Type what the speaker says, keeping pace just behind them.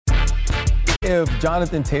If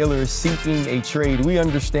Jonathan Taylor is seeking a trade, we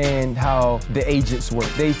understand how the agents work.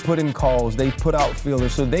 They've put in calls, they've put out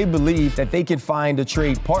feelers, so they believe that they can find a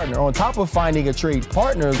trade partner. On top of finding a trade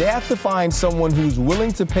partner, they have to find someone who's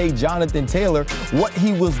willing to pay Jonathan Taylor what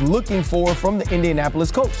he was looking for from the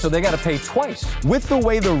Indianapolis Colts. So they got to pay twice. With the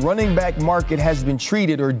way the running back market has been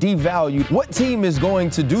treated or devalued, what team is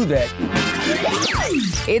going to do that?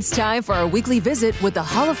 It's time for our weekly visit with the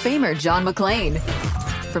Hall of Famer John McClain.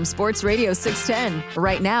 From Sports Radio 610,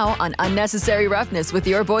 right now on Unnecessary Roughness with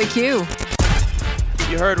your boy Q.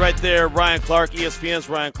 You heard right there Ryan Clark, ESPN's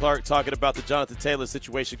Ryan Clark, talking about the Jonathan Taylor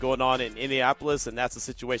situation going on in Indianapolis, and that's a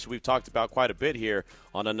situation we've talked about quite a bit here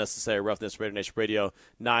on Unnecessary Roughness, Raider Nation Radio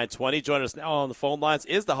 920. Joining us now on the phone lines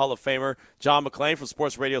is the Hall of Famer John McClain from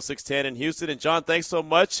Sports Radio 610 in Houston. And, John, thanks so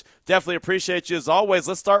much. Definitely appreciate you as always.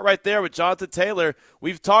 Let's start right there with Jonathan Taylor.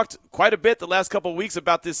 We've talked quite a bit the last couple of weeks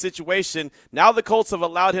about this situation. Now the Colts have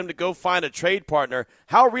allowed him to go find a trade partner.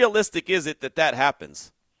 How realistic is it that that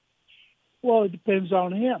happens? Well, it depends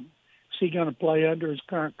on him. Is he going to play under his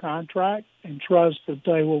current contract and trust that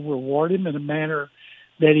they will reward him in a manner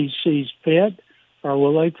that he sees fit, or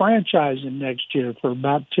will they franchise him next year for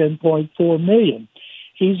about $10.4 million?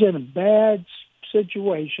 He's in a bad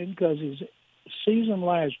situation because his season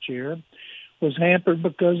last year was hampered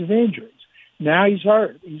because of injuries. Now he's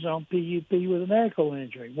hurt. He's on PUP with an ankle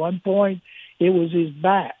injury. At one point, it was his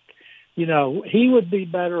back. You know, he would be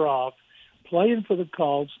better off playing for the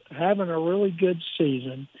Colts, having a really good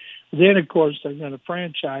season. Then, of course, they're going to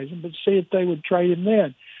franchise him, but see if they would trade him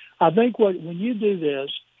then. I think when you do this,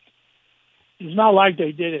 it's not like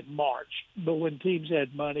they did it in March, but when teams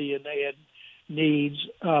had money and they had needs,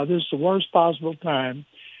 this is the worst possible time.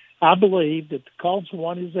 I believe that the Colts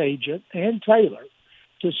want his agent and Taylor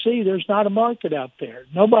to see there's not a market out there.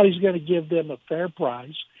 Nobody's going to give them a fair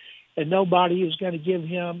price, and nobody is going to give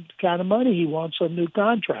him the kind of money he wants on a new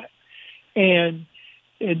contract. And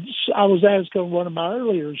I was asked on one of my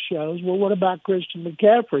earlier shows, well, what about Christian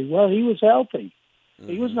McCaffrey? Well, he was healthy.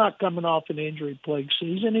 He was not coming off an injury-plagued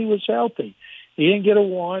season. He was healthy. He didn't get a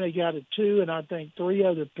 1. He got a 2 and I think 3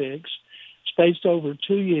 other picks spaced over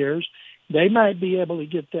 2 years. They might be able to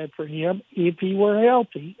get that for him if he were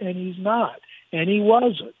healthy, and he's not, and he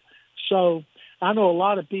wasn't. So I know a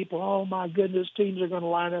lot of people, oh, my goodness, teams are going to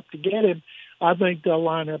line up to get him. I think they'll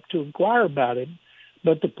line up to inquire about him.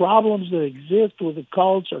 But the problems that exist with the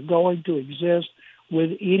Colts are going to exist with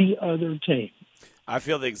any other team. I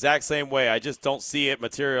feel the exact same way. I just don't see it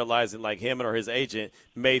materializing like him or his agent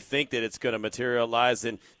may think that it's going to materialize.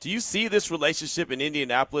 And do you see this relationship in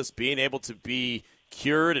Indianapolis being able to be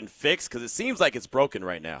cured and fixed? Because it seems like it's broken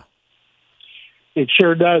right now. It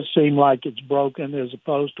sure does seem like it's broken as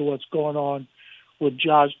opposed to what's going on with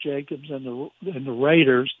Josh Jacobs and the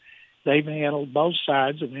Raiders. They've handled both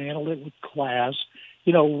sides and handled it with class.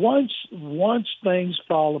 You know, once things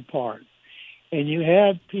fall apart and you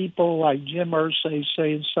have people like Jim Irsay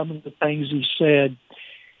saying some of the things he said,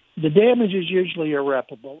 the damage is usually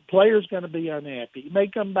irreparable. The player's going to be unhappy. He may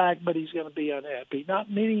come back, but he's going to be unhappy. Not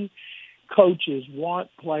many coaches want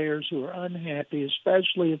players who are unhappy,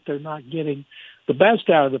 especially if they're not getting the best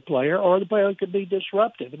out of the player, or the player could be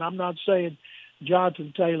disruptive. And I'm not saying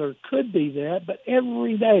Jonathan Taylor could be that, but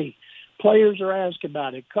every day players are asked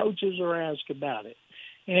about it. Coaches are asked about it.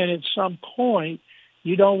 And at some point,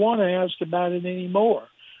 you don't want to ask about it anymore.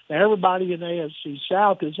 Now, everybody in the AFC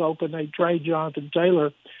South is hoping they trade Jonathan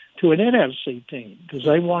Taylor to an NFC team because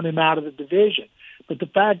they want him out of the division. But the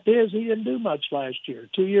fact is he didn't do much last year.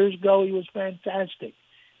 2 years ago, he was fantastic.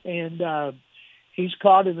 And he's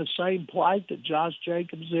caught in the same plight that Josh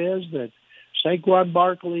Jacobs is, that Saquon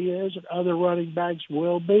Barkley is, and other running backs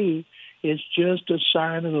will be. It's just a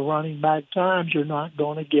sign of the running back times. You're not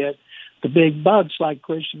going to get the big bucks like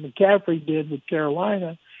Christian McCaffrey did with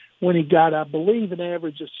Carolina when he got, I believe, an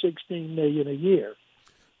average of $16 million a year.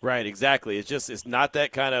 Right, exactly. It's not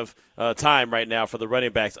that kind of time right now for the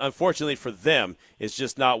running backs. Unfortunately for them, it's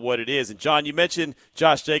just not what it is. And, John, you mentioned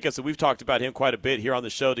Josh Jacobs, and we've talked about him quite a bit here on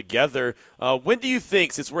the show together. When do you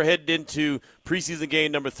think, since we're headed into preseason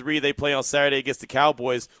game number 3, they play on Saturday against the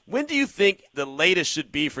Cowboys, when do you think the latest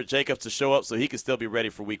should be for Jacobs to show up so he can still be ready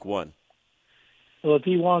for week 1? Well, if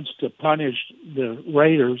he wants to punish the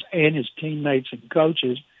Raiders and his teammates and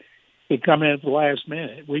coaches, he'd come in at the last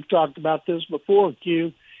minute. We've talked about this before,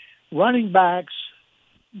 Q. Running backs,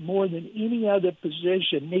 more than any other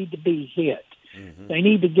position, need to be hit. Mm-hmm. They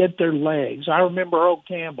need to get their legs. I remember Earl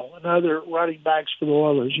Campbell and other running backs for the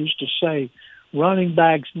Oilers used to say running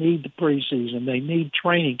backs need the preseason. They need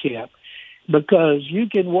training camp because you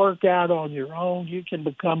can work out on your own. You can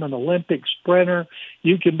become an Olympic sprinter.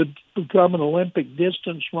 You can become an Olympic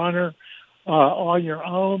distance runner on your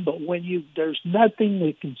own, but there's nothing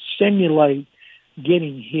that can simulate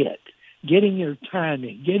getting hit, getting your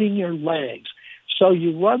timing, getting your legs. So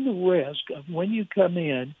you run the risk of when you come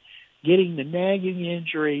in, getting the nagging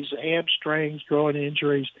injuries, hamstrings, groin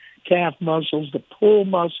injuries, calf muscles, the pull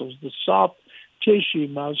muscles, the soft tissue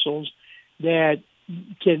muscles that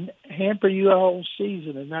can hamper you a whole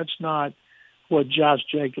season, and that's not what Josh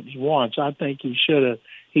Jacobs wants. I think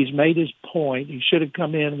he's made his point. He should have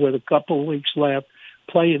come in with a couple of weeks left,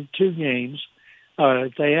 play in 2 games.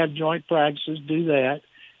 If they have joint practices, do that.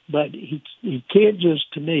 But he can't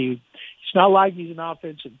just, to me, it's not like he's an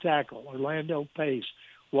offensive tackle. Orlando Pace,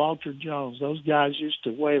 Walter Jones, those guys used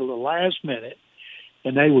to wait till the last minute,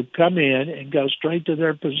 and they would come in and go straight to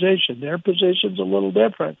their position. Their position's a little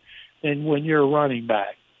different than when you're a running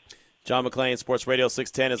back. John McClain, Sports Radio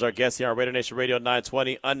 610, is our guest here on Raider Nation Radio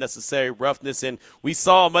 920, Unnecessary Roughness. And we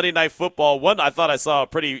saw Monday Night Football. I thought I saw a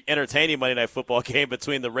pretty entertaining Monday Night Football game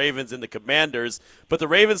between the Ravens and the Commanders. But the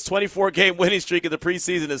Ravens' 24-game winning streak in the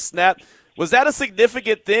preseason is snapped. Was that a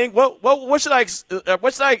significant thing? What should I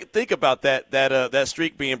think about that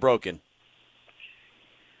streak being broken?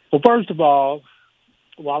 Well, first of all,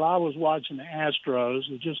 while I was watching the Astros,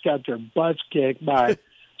 who just got their butts kicked by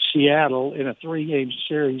Seattle in a 3-game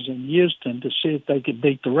series in Houston to see if they could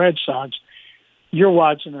beat the Red Sox, you're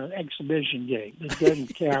watching an exhibition game. It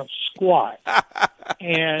doesn't count squat.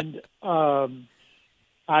 And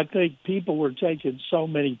I think people were taking so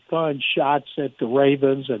many fun shots at the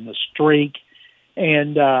Ravens and the streak.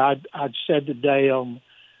 And I said today on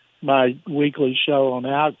my weekly show on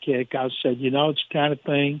Outkick, I said, it's the kind of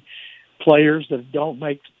thing players that don't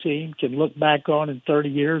make the team can look back on in 30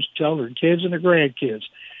 years, tell their kids and their grandkids.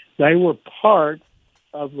 They were part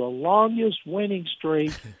of the longest winning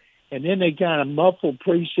streak, and then they kind of muffled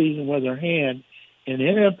preseason with their hand in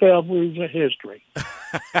NFL moves of history.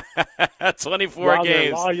 24 While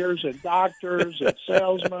games. they're lawyers and doctors and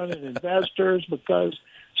salesmen and investors, because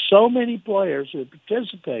so many players who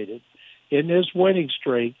participated in this winning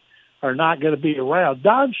streak are not going to be around.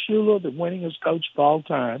 Don Shula, the winningest coach of all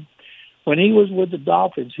time, when he was with the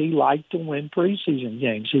Dolphins, he liked to win preseason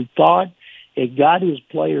games. He thought it got his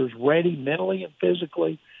players ready mentally and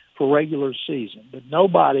physically for regular season. But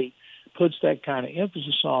nobody puts that kind of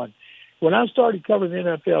emphasis on. When I started covering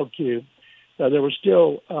the NFL, there were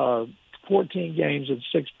still 14 games and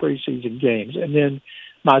 6 preseason games. And then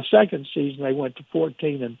my second season, they went to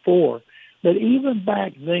 14-4. But even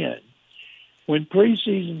back then, when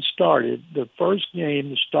preseason started, the first game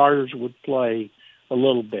the starters would play a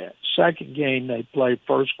little bit. Second game, they'd play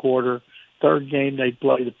first quarter. Third game, they'd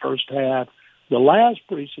play the first half. The last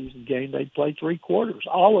preseason game, they'd play 3 quarters,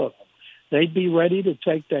 all of them. They'd be ready to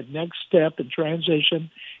take that next step and transition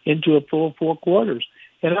into a full 4 quarters.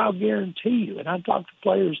 And I'll guarantee you, and I talk to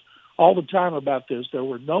players all the time about this, there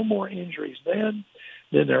were no more injuries then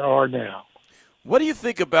than there are now. What do you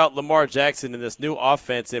think about Lamar Jackson and this new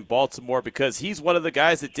offense in Baltimore? Because he's one of the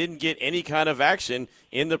guys that didn't get any kind of action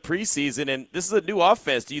in the preseason, and this is a new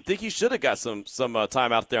offense. Do you think he should have got some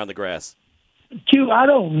time out there on the grass? Q, I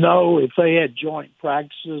don't know if they had joint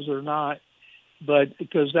practices or not, but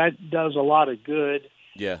because that does a lot of good.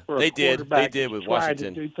 Yeah, for they a did. They quarterback did with to try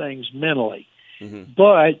Washington. to do things mentally. Mm-hmm.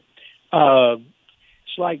 But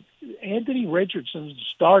it's like Anthony Richardson's the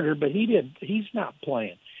starter, but he's not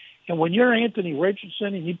playing. And when you're Anthony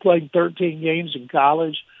Richardson and you played 13 games in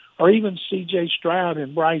college, or even C.J. Stroud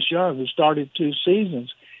and Bryce Young, who started 2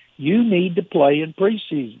 seasons, you need to play in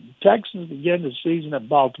preseason. Texans began the season at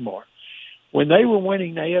Baltimore. When they were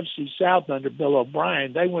winning the AFC South under Bill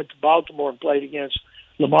O'Brien, they went to Baltimore and played against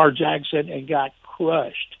Lamar Jackson and got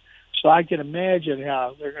crushed. So I can imagine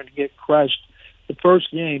how they're going to get crushed the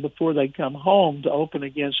first game before they come home to open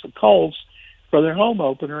against the Colts for their home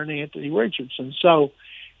opener and Anthony Richardson. So,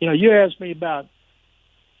 you asked me about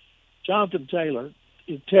Jonathan Taylor.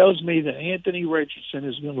 It tells me that Anthony Richardson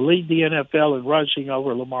is going to lead the NFL in rushing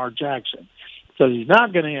over Lamar Jackson, because he's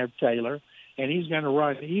not going to have Taylor, and he's going to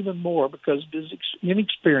run even more because of his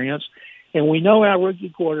inexperience. And we know our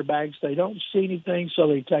rookie quarterbacks, they don't see anything, so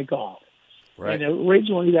they take off. Right. And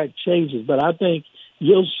originally that changes, but I think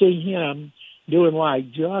you'll see him doing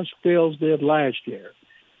like Josh Fields did last year,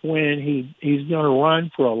 when he's going to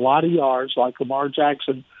run for a lot of yards like Lamar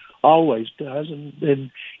Jackson always does.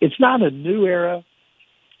 And it's not a new era.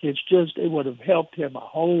 It's just it would have helped him a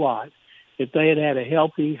whole lot if they had had a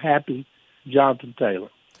healthy, happy Jonathan Taylor.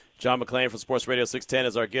 John McClain from Sports Radio 610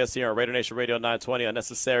 is our guest here on Raider Nation Radio 920,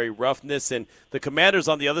 Unnecessary Roughness. And the Commanders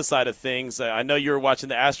on the other side of things, I know you were watching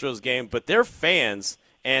the Astros game, but their fans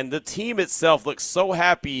and the team itself looks so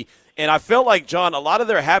happy. And I felt like, John, a lot of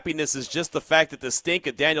their happiness is just the fact that the stink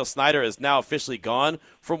of Daniel Snyder is now officially gone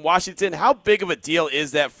from Washington. How big of a deal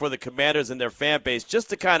is that for the Commanders and their fan base just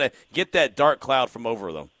to kind of get that dark cloud from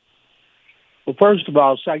over them? Well, first of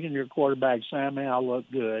all, second-year quarterback Sam Howell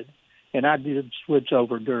looked good, and I did switch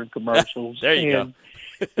over during commercials. There you go.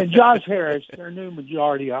 And Josh Harris, their new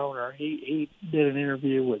majority owner, he did an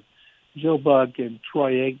interview with Joe Buck and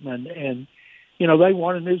Troy Aikman, and they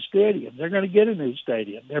want a new stadium. They're going to get a new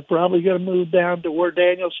stadium. They're probably going to move down to where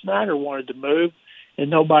Daniel Snyder wanted to move, and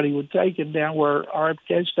nobody would take him down where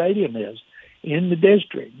RFK Stadium is, in the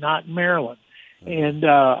district, not in Maryland. And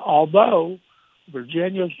although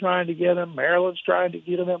Virginia's trying to get him, Maryland's trying to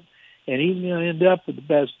get him, and he's going to end up with the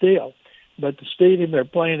best deal. But the stadium they're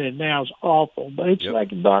playing in now is awful. But it's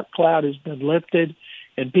like a dark cloud has been lifted,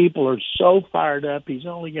 and people are so fired up. He's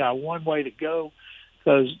only got one way to go.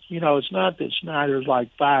 Because, it's not that Snyder's like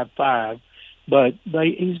 5'5", but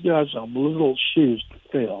he's got some little shoes to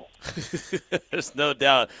fill. There's no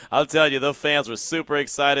doubt. I'll tell you, those fans were super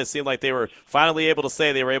excited. It seemed like they were finally able to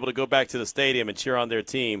say they were able to go back to the stadium and cheer on their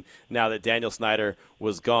team now that Daniel Snyder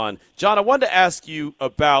was gone. John, I wanted to ask you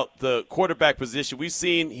about the quarterback position. We've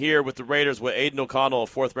seen here with the Raiders what Aiden O'Connell, a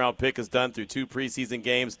fourth-round pick, has done through 2 preseason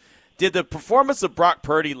games. Did the performance of Brock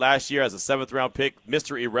Purdy last year as a 7th-round pick,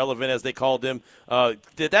 Mr. Irrelevant as they called him,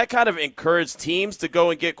 did that kind of encourage teams to go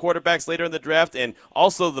and get quarterbacks later in the draft, and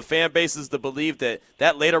also the fan bases to believe that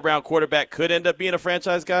that later-round quarterback could end up being a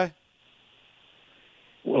franchise guy?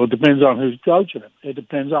 Well, it depends on who's coaching him. It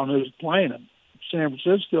depends on who's playing him. San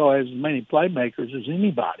Francisco has as many playmakers as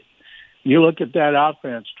anybody. You look at that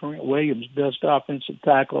offense, Trent Williams, best offensive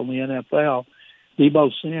tackle in the NFL, Deebo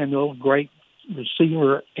Samuel, great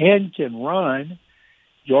receiver and can run.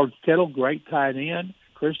 George Kittle, great tight end.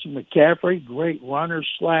 Christian McCaffrey, great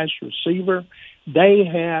runner/receiver. They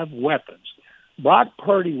have weapons. Brock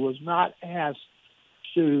Purdy was not asked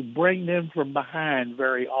to bring them from behind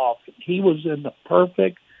very often. He was in the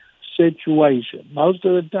perfect situation. Most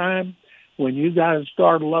of the time, when you got to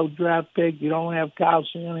start a low draft pick, you don't have Kyle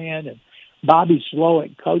Shanahan and Bobby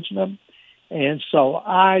Slowick coaching them. And so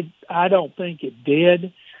I don't think it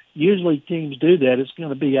did. Usually teams do that. It's going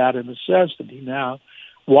to be out of necessity. Now,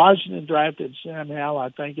 Washington drafted Sam Howell, I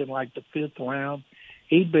think, in like the 5th round.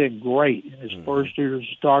 He'd been great in his first year as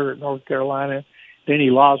a starter at North Carolina. Then he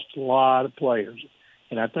lost a lot of players.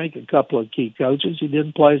 And I think a couple of key coaches. He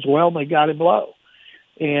didn't play as well, and they got him low.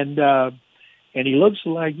 And he looks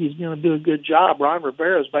like he's going to do a good job. Ron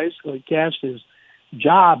Rivera's basically cast his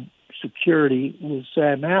job security with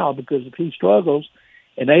Sam Howell because if he struggles –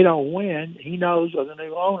 and they don't win, he knows with a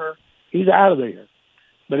new owner, he's out of there.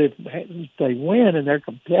 But if they win and they're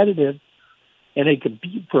competitive and they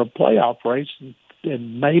compete for a playoff race,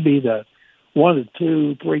 and maybe one of the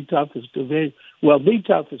 2, 3 toughest division, the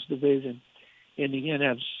toughest division in the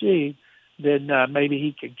NFC, then maybe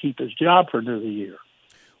he can keep his job for another year.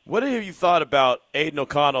 What have you thought about Aiden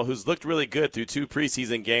O'Connell, who's looked really good through 2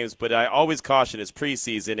 preseason games, but I always caution it's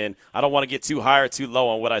preseason, and I don't want to get too high or too low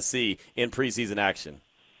on what I see in preseason action.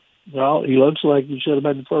 Well, he looks like he should have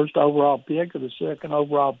been the 1st overall pick or the 2nd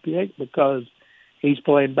overall pick because he's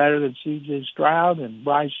playing better than C.J. Stroud and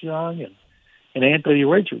Bryce Young and Anthony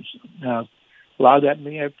Richardson. Now, a lot of that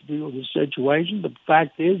may have to do with the situation, but the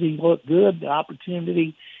fact is he looked good, the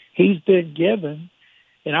opportunity he's been given.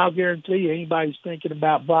 And I'll guarantee you, anybody's thinking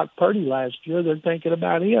about Brock Purdy last year, they're thinking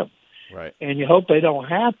about him. Right. And you hope they don't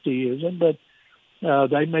have to use him, but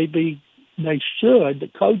they should.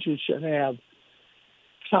 The coaches should have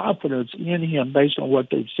confidence in him based on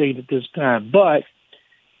what they've seen at this time. But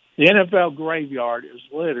the NFL graveyard is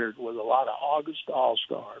littered with a lot of August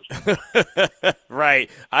All-Stars. Right.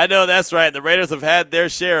 I know that's right. The Raiders have had their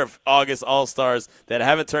share of August All-Stars that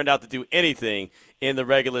haven't turned out to do anything in the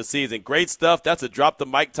regular season. Great stuff. That's a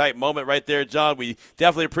drop-the-mic type moment right there, John. We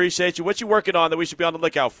definitely appreciate you. What you working on that we should be on the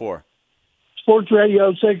lookout for?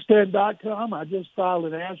 SportsRadio610.com. I just filed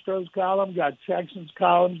an Astros column, got Texans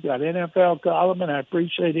columns, got NFL column, and I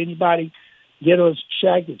appreciate anybody get us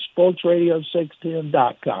check at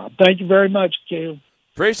SportsRadio610.com. Thank you very much, Q.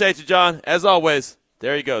 Appreciate you, John. As always,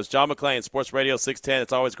 there he goes. John McClain, Sports Radio 610.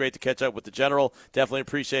 It's always great to catch up with the General. Definitely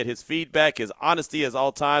appreciate his feedback, his honesty as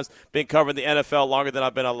all times. Been covering the NFL longer than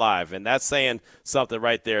I've been alive, and that's saying something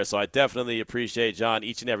right there. So I definitely appreciate John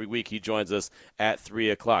each and every week. He joins us at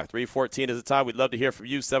 3 o'clock. 3:14 is the time. We'd love to hear from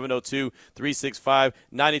you,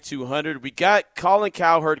 702-365-9200. We got Colin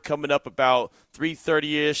Cowherd coming up about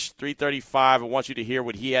 3:30-ish, 3:35. I want you to hear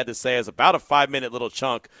what he had to say as about a 5-minute little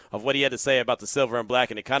chunk of what he had to say about the silver and black,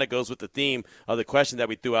 and it kind of goes with the theme of the question that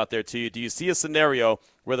we threw out there to you. Do you see a scenario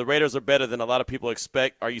where the Raiders are better than a lot of people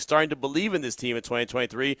expect? Are you starting to believe in this team in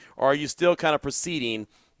 2023, or are you still kind of proceeding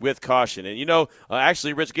with caution? And,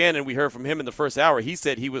 actually, Rich Gannon, we heard from him in the first hour. He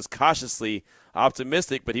said he was cautiously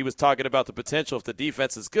optimistic, but he was talking about the potential, if the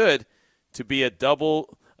defense is good, to be a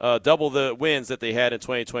double the wins that they had in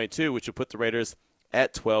 2022, which would put the Raiders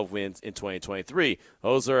at 12 wins in 2023.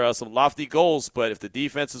 Those are some lofty goals, but if the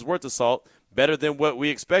defense is worth the salt, better than what we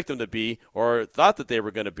expect them to be or thought that they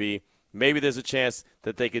were going to be, maybe there's a chance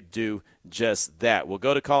that they could do just that. We'll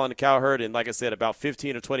go to Colin Cowherd in, like I said, about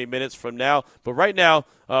 15 or 20 minutes from now. But right now,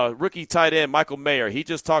 rookie tight end Michael Mayer, he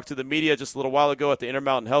just talked to the media just a little while ago at the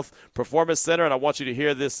Intermountain Health Performance Center, and I want you to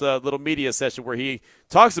hear this little media session where he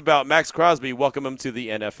talks about Max Crosby. Welcome him to the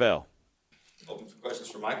NFL. Open for questions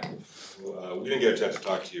for Michael. We didn't get a chance to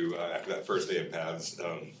talk to you after that first day of pads.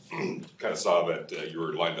 Kind of saw that you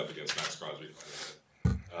were lined up against Max Crosby.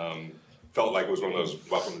 Felt like it was one of those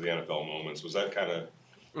welcome to the NFL moments. Was that kind of?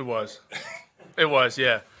 It was. It was,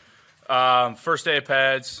 yeah. First day of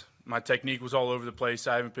pads, my technique was all over the place.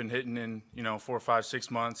 I haven't been hitting in 4, 5,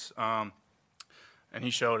 6 months, and he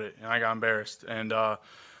showed it, and I got embarrassed. And I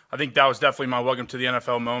think that was definitely my welcome to the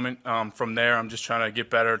NFL moment. From there, I'm just trying to get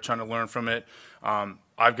better, trying to learn from it.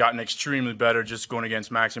 I've gotten extremely better just going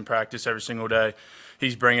against Max in practice every single day.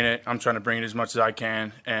 He's bringing it. I'm trying to bring it as much as I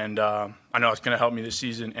can, and I know it's going to help me this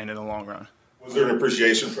season and in the long run. Was there an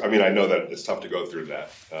appreciation for, I know that it's tough to go through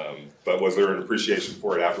that, but was there an appreciation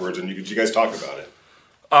for it afterwards, and did you guys talk about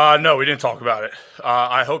it? No, we didn't talk about it.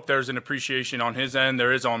 I hope there's an appreciation on his end.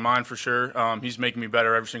 There is on mine for sure. He's making me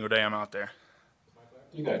better every single day I'm out there.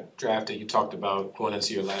 You got drafted. You talked about going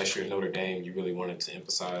into your last year at Notre Dame. You really wanted to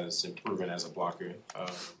emphasize improving as a blocker.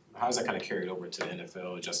 How does that kind of carry over to the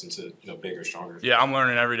NFL, adjusting to bigger, stronger? Yeah, I'm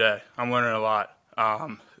learning every day. I'm learning a lot.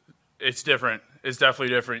 It's different. It's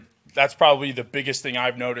definitely different. That's probably the biggest thing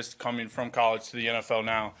I've noticed coming from college to the NFL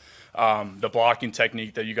now, the blocking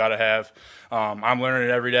technique that you got to have. I'm learning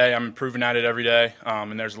it every day. I'm improving at it every day,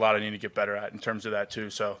 and there's a lot I need to get better at in terms of that too.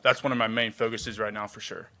 So that's one of my main focuses right now for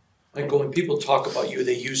sure. Michael, when people talk about you,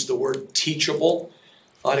 they use the word teachable.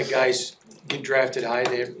 A lot of guys get drafted high.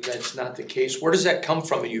 That's not the case. Where does that come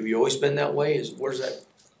from in you? Have you always been that way? Where's that?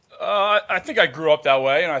 I think I grew up that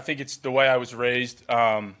way, and I think it's the way I was raised.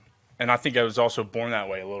 And I think I was also born that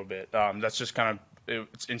way a little bit. That's just kind of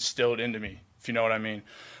it's instilled into me, if you know what I mean.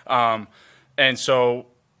 And so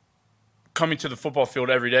coming to the football field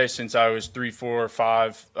every day since I was 3, 4,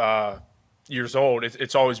 5 years old,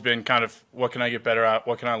 it's always been kind of what can I get better at?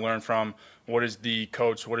 What can I learn from? What is the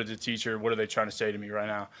coach? What is the teacher? What are they trying to say to me right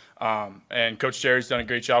now? And Coach Jerry's done a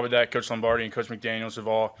great job with that. Coach Lombardi and Coach McDaniels have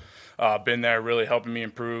all been there really helping me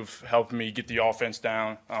improve, helping me get the offense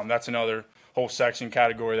down. That's another whole section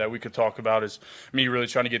category that we could talk about is me really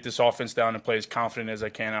trying to get this offense down and play as confident as I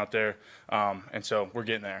can out there. And so we're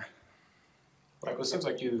getting there. Right. Well, it seems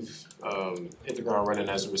like you've hit the ground running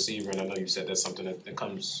as a receiver, and I know you said that's something that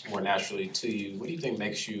comes more naturally to you. What do you think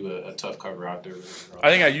makes you a tough cover out there? I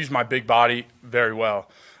think I use my big body very well.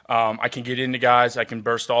 I can get into guys. I can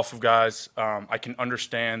burst off of guys. I can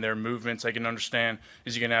understand their movements. I can understand,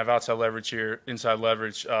 is he going to have outside leverage here, inside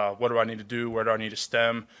leverage? What do I need to do? Where do I need to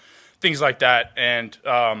stem? Things like that. And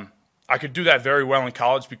I could do that very well in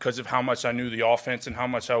college because of how much I knew the offense and how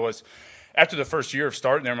much I was – after the first year of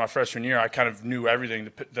starting there, my freshman year, I kind of knew everything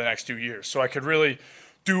the next 2 years. So I could really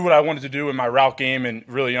do what I wanted to do in my route game and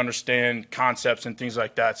really understand concepts and things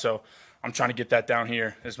like that. So I'm trying to get that down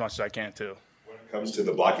here as much as I can too. When it comes to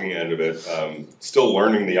the blocking end of it, still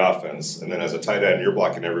learning the offense, and then as a tight end, you're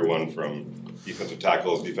blocking everyone from defensive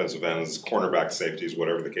tackles, defensive ends, cornerback, safeties,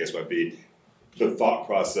 whatever the case might be. The thought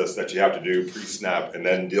process that you have to do pre-snap and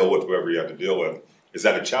then deal with whoever you have to deal with, is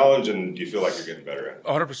that a challenge, and do you feel like you're getting better at it?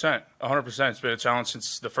 100%. 100%. It's been a challenge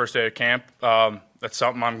since the first day of camp. That's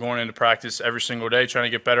something I'm going into practice every single day, trying to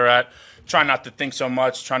get better at. Trying not to think so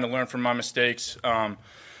much, trying to learn from my mistakes.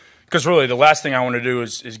 Because really the last thing I want to do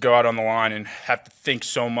is go out on the line and have to think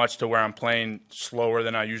so much to where I'm playing slower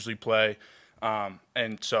than I usually play.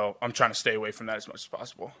 And so I'm trying to stay away from that as much as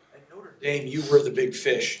possible. At Notre Dame, you were the big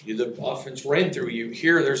fish. The offense ran through you.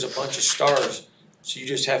 Here, there's a bunch of stars. So you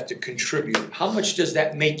just have to contribute. How much does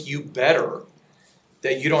that make you better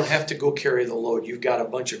that you don't have to go carry the load? You've got a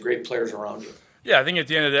bunch of great players around you. Yeah, I think at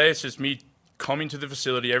the end of the day, it's just me coming to the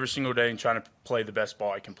facility every single day and trying to play the best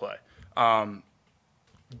ball I can play.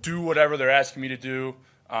 Do whatever they're asking me to do,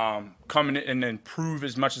 come in and improve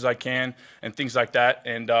as much as I can and things like that.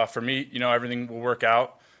 And for me, everything will work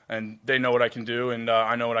out. And they know what I can do, and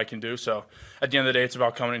I know what I can do. So at the end of the day, it's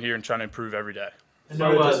about coming in here and trying to improve every day. I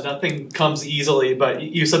know nothing comes easily, but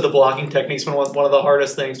you said the blocking technique's been one of the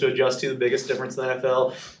hardest things to adjust to, the biggest difference in the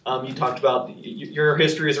NFL. You talked about your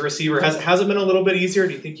history as a receiver. Has it been a little bit easier?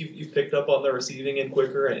 Do you think you've picked up on the receiving end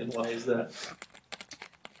quicker, and why is that?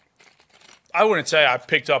 I wouldn't say I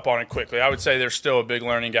picked up on it quickly. I would say there's still a big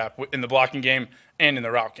learning gap in the blocking game and in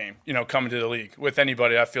the route game, coming to the league. With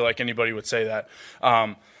anybody, I feel like anybody would say that.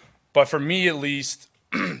 But for me, at least,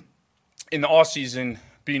 in the offseason,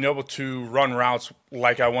 being able to run routes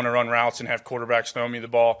like I want to run routes and have quarterbacks throw me the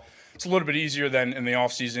ball, it's a little bit easier than in the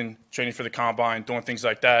offseason, training for the combine, doing things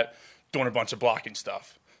like that, doing a bunch of blocking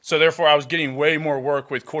stuff. So therefore, I was getting way more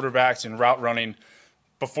work with quarterbacks and route running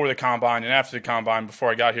before the combine and after the combine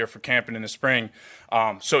before I got here for camping in the spring.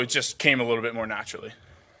 So it just came a little bit more naturally.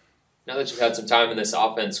 Now that you've had some time in this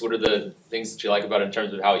offense, what are the things that you like about it in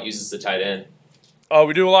terms of how it uses the tight end?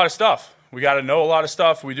 We do a lot of stuff. We got to know a lot of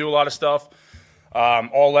stuff. We do a lot of stuff.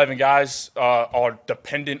 All 11 guys are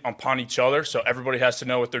dependent upon each other, so everybody has to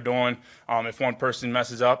know what they're doing. If one person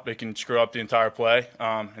messes up, they can screw up the entire play,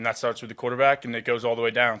 and that starts with the quarterback, and it goes all the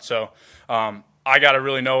way down. So I got to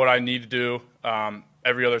really know what I need to do.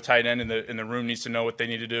 Every other tight end in the room needs to know what they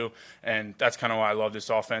need to do, and that's kind of why I love this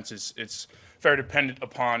offense. It's very dependent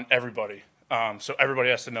upon everybody, so everybody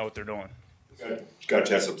has to know what they're doing. Got a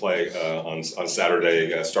chance to play on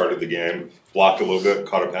Saturday, started the game, blocked a little bit,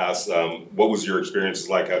 caught a pass. What was your experience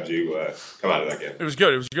like? How did you come out of that game? It was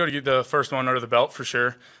good. It was good to get the first one under the belt for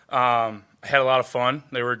sure. I had a lot of fun.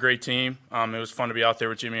 They were a great team. It was fun to be out there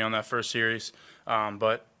with Jimmy on that first series.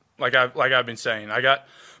 But like I've been saying, I got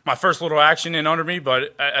my first little action in under me,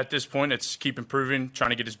 but at this point it's keep improving,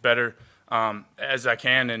 trying to get as better as I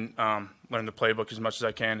can and learn the playbook as much as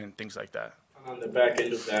I can and things like that. On the back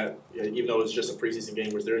end of that, even though it was just a preseason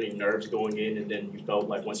game, was there any nerves going in, and then you felt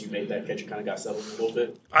like once you made that catch, you kind of got settled a little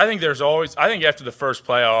bit? I think after the first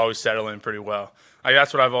play, I'll always settle in pretty well.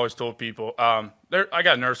 That's what I've always told people. I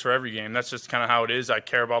got nerves for every game. That's just kind of how it is. I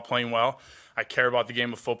care about playing well. I care about the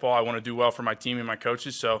game of football. I want to do well for my team and my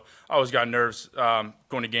coaches. So I always got nerves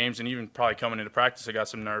going to games, and even probably coming into practice, I got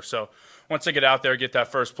some nerves. So once I get out there, get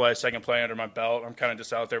that first play, second play under my belt, I'm kind of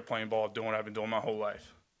just out there playing ball, doing what I've been doing my whole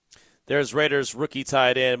life. There's Raiders rookie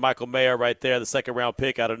tight end Michael Mayer right there, the second-round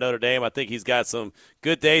pick out of Notre Dame. I think he's got some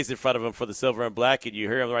good days in front of him for the Silver and Black, and you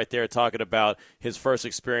hear him right there talking about his first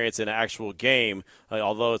experience in an actual game.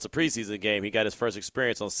 Although it's a preseason game, he got his first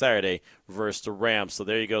experience on Saturday versus the Rams. So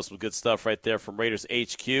there you go, some good stuff right there from Raiders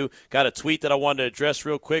HQ. Got a tweet that I wanted to address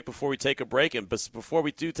real quick before we take a break, and before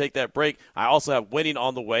we do take that break, I also have winning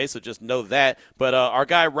on the way, so just know that. But our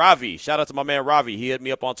guy Ravi, shout out to my man Ravi, he hit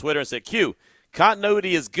me up on Twitter and said, Q,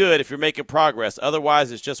 continuity is good if you're making progress. Otherwise,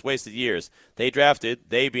 it's just wasted years. They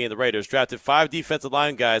being the Raiders, drafted 5 defensive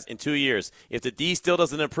line guys in 2 years. If the D still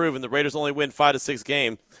doesn't improve and the Raiders only win 5 to 6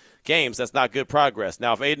 games, that's not good progress.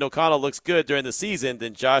 Now, if Aiden O'Connell looks good during the season,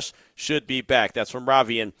 then Josh should be back. That's from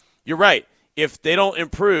Ravi. And you're right. If they don't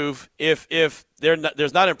improve, if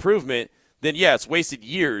there's not improvement, then, yeah, it's wasted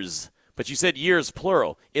years. But you said years,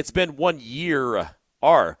 plural. It's been 1 year,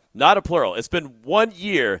 not a plural. It's been 1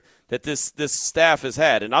 year that this staff has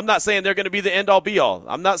had. And I'm not saying they're going to be the end-all, be-all.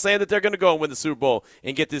 I'm not saying that they're going to go and win the Super Bowl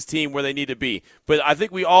and get this team where they need to be. But I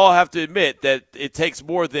think we all have to admit that it takes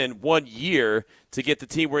more than 1 year to get the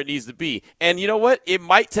team where it needs to be. And you know what? It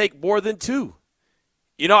might take more than 2.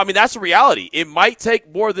 That's the reality. It might take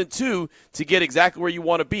more than 2 to get exactly where you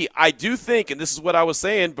want to be. I do think, and this is what I was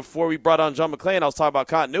saying before we brought on John McClain, I was talking about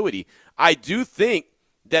continuity. I do think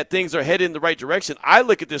that things are headed in the right direction. I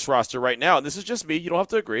look at this roster right now, and this is just me. You don't have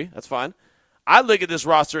to agree. That's fine. I look at this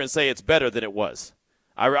roster and say it's better than it was.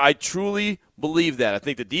 I truly believe that. I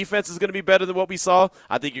think the defense is going to be better than what we saw.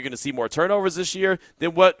 I think you're going to see more turnovers this year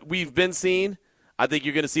than what we've been seeing. I think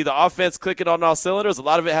you're going to see the offense clicking on all cylinders. A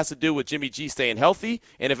lot of it has to do with Jimmy G staying healthy.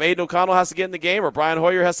 And if Aiden O'Connell has to get in the game or Brian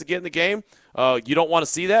Hoyer has to get in the game, you don't want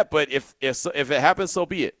to see that. But if it happens, so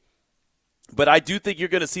be it. But I do think you're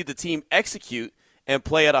going to see the team execute and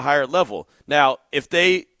play at a higher level. Now, if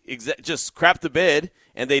they just crap the bed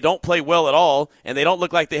and they don't play well at all and they don't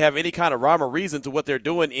look like they have any kind of rhyme or reason to what they're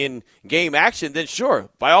doing in game action, then sure,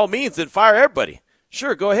 by all means, then fire everybody.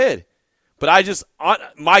 Sure, go ahead. But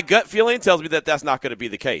my gut feeling tells me that that's not going to be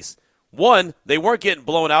the case. One, they weren't getting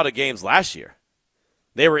blown out of games last year.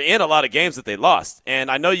 They were in a lot of games that they lost.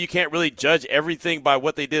 And I know you can't really judge everything by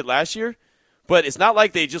what they did last year, but it's not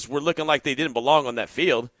like they just were looking like they didn't belong on that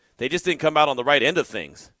field. They just didn't come out on the right end of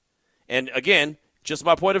things. And, again, just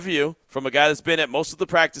my point of view from a guy that's been at most of the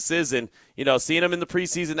practices and, seeing them in the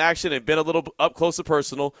preseason action and been a little up close and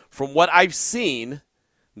personal, from what I've seen,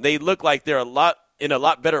 they look like they're a lot in a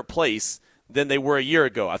lot better place than they were a year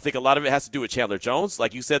ago. I think a lot of it has to do with Chandler Jones.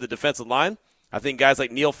 Like you said, the defensive line. I think guys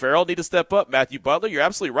like Neil Farrell need to step up. Matthew Butler, you're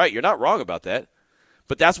absolutely right. You're not wrong about that.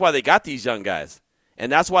 But that's why they got these young guys.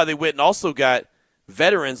 And that's why they went and also got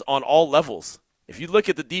veterans on all levels. If you look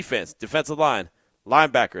at the defense, defensive line,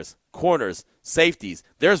 linebackers, corners, safeties,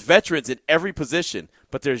 there's veterans in every position,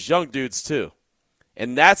 but there's young dudes too.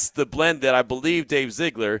 And that's the blend that I believe Dave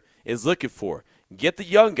Ziegler is looking for. Get the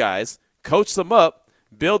young guys, coach them up,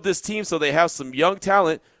 build this team so they have some young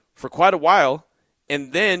talent for quite a while,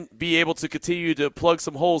 and then be able to continue to plug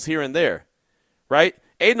some holes here and there, right?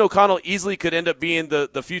 Aiden O'Connell easily could end up being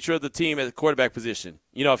the future of the team at the quarterback position,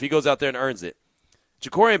 if he goes out there and earns it.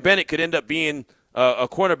 Jacorian Bennett could end up being a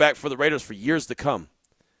cornerback for the Raiders for years to come,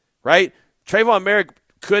 right? Trayvon Merrick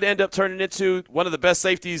could end up turning into one of the best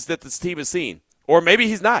safeties that this team has seen. Or maybe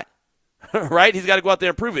he's not, right? He's got to go out there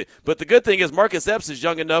and prove it. But the good thing is Marcus Epps is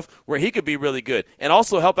young enough where he could be really good and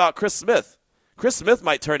also help out Chris Smith. Chris Smith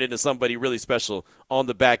might turn into somebody really special on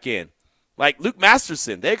the back end. Like Luke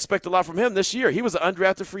Masterson, they expect a lot from him this year. He was an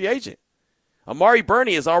undrafted free agent. Amari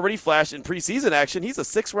Burney has already flashed in preseason action. He's a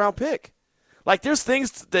 6th-round pick. Like, there's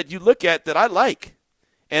things that you look at that I like.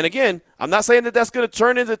 And, again, I'm not saying that that's going to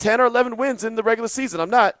turn into 10 or 11 wins in the regular season. I'm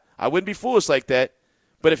not. I wouldn't be foolish like that.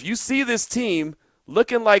 But if you see this team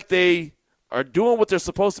looking like they are doing what they're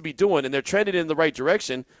supposed to be doing and they're trending in the right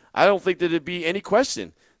direction, I don't think that there'd be any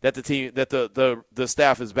question that the team, that the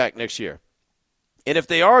staff is back next year. And if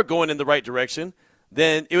they are going in the right direction,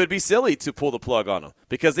 then it would be silly to pull the plug on them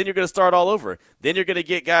because then you're going to start all over. Then you're going to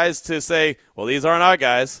get guys to say, well, these aren't our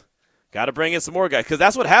guys. Got to bring in some more guys because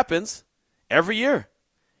that's what happens every year.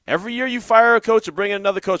 Every year you fire a coach and bring in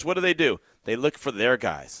another coach, what do? They look for their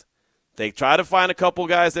guys. They try to find a couple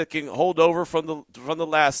guys that can hold over from the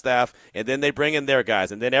last staff, and then they bring in their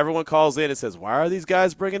guys. And then everyone calls in and says, why are these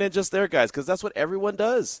guys bringing in just their guys? Because that's what everyone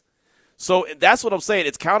does. So that's what I'm saying.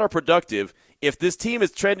 It's counterproductive if this team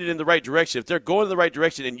is trending in the right direction, if they're going in the right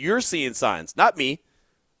direction and you're seeing signs, not me,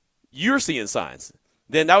 you're seeing signs,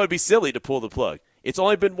 then that would be silly to pull the plug. It's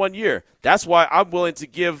only been 1 year. That's why I'm willing to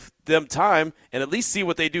give them time and at least see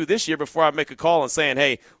what they do this year before I make a call and saying,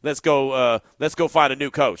 hey, let's go find a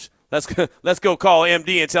new coach. Let's go call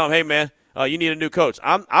MD and tell him, hey, man, you need a new coach.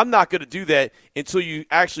 I'm not going to do that until you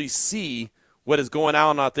actually see what is going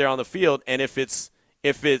on out there on the field. And if it's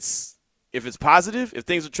positive, if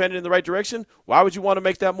things are trending in the right direction, why would you want to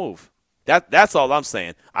make that move? That's all I'm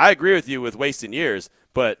saying. I agree with you with wasting years,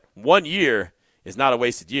 but 1 year is not a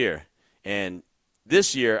wasted year. And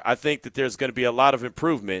this year, I think that there's going to be a lot of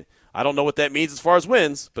improvement. I don't know what that means as far as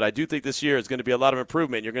wins, but I do think this year is going to be a lot of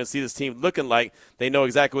improvement. You're going to see this team looking like they know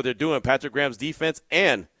exactly what they're doing, Patrick Graham's defense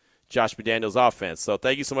and Josh McDaniels' offense. So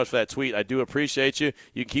thank you so much for that tweet. I do appreciate you.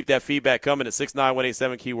 You can keep that feedback coming at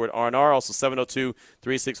 69187, keyword R&R, also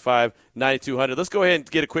 702-365-9200. Let's go ahead and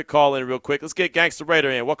get a quick call in real quick. Let's get Gangsta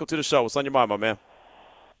Raider in. Welcome to the show. What's on your mind, my man?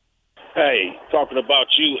 Hey, talking about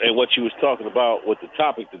you and what you was talking about with the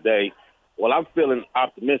topic today, well, I'm feeling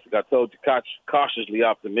optimistic. I told you cautiously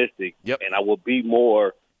optimistic, yep. And I will be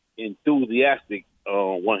more enthusiastic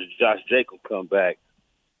once Josh Jacobs come back.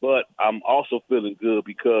 But I'm also feeling good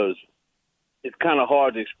because it's kind of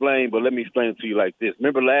hard to explain, but let me explain it to you like this.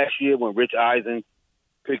 Remember last year when Rich Eisen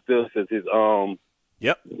picked us as his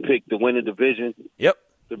pick to win the division? Yep.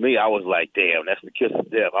 To me, I was like, damn, that's the kiss of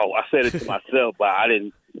death. I said it to myself, but I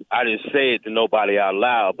didn't say it to nobody out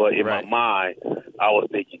loud. But in my mind, I was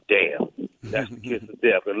thinking, damn, that's the kiss of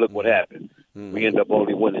death. And look what happened. Mm-hmm. We ended up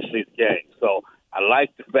only winning 6 games. So I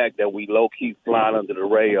like the fact that we low-key flying under the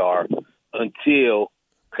radar until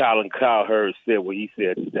Colin Cowherd said what he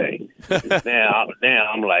said today. now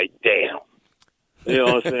I'm like, damn. You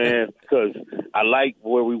know what I'm saying? Because I like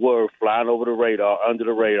where we were flying over the radar, under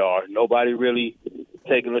the radar. Nobody really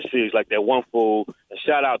taking us serious like that one fool. And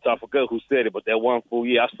shout out to, I forget who said it, but that one fool,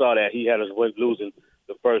 I saw that. He had us losing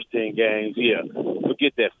the first 10 games. Yeah,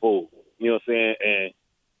 forget that fool. You know what I'm saying?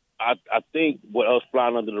 And I think with us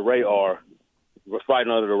flying under the radar, we're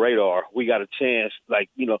fighting under the radar, we got a chance, like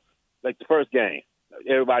the first game.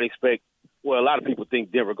 Everybody expect, a lot of people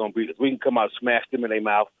think Denver going to beat us. We can come out and smash them in their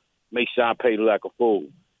mouth, make Sean Payton look like a fool.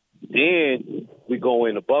 Then we go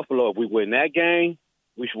into Buffalo. If we win that game,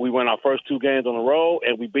 we win our first 2 games on the road,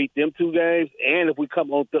 and we beat them 2 games. And if we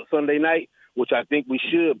come on Sunday night, which I think we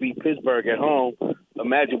should, beat Pittsburgh at home,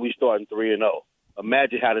 imagine we starting 3-0.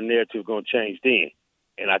 Imagine how the narrative is going to change then.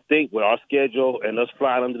 And I think with our schedule and us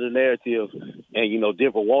flying under the narrative and,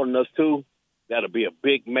 Denver wanting us to, that'll be a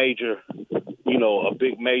big major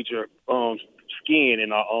skin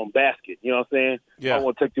in our basket. You know what I'm saying? Yeah. I don't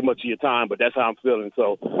want to take too much of your time, but that's how I'm feeling.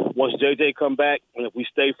 So once JJ come back, and if we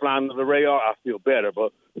stay flying under the radar, I feel better.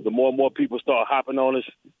 But the more and more people start hopping on us,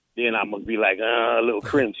 then I'm going to be like, a little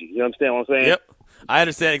cringy. You understand what I'm saying? Yep. I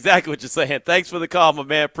understand exactly what you're saying. Thanks for the call, my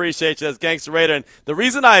man. Appreciate you. That's Gangster Raider. And the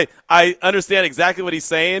reason I understand exactly what he's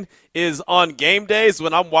saying is on game days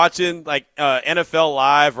when I'm watching like NFL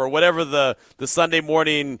Live or whatever the Sunday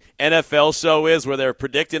morning NFL show is where they're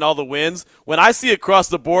predicting all the wins, when I see across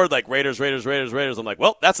the board like Raiders, I'm like,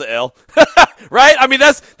 well, that's an L. Right? I mean,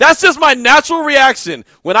 that's just my natural reaction.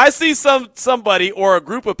 When I see somebody or a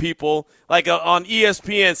group of people like on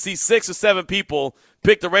ESPN see 6 or 7 people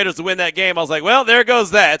pick the Raiders to win that game, I was like, well, there goes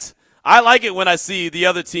that. I like it when I see the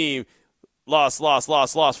other team lost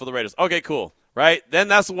for the Raiders. Okay, cool. Right? Then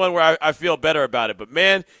that's the one where I feel better about it. But,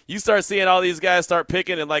 man, you start seeing all these guys start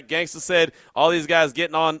picking, and like Gangsta said, all these guys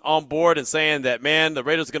getting on board and saying that, man, the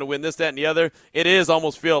Raiders are going to win this, that, and the other. It is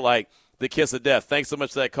almost feel like the kiss of death. Thanks so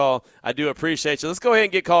much for that call. I do appreciate you. Let's go ahead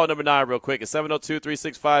and get call number 9 real quick. It's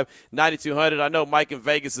 702-365-9200. I know Mike in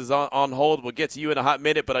Vegas is on hold. We'll get to you in a hot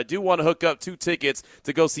minute, but I do want to hook up 2 tickets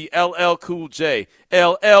to go see LL Cool J.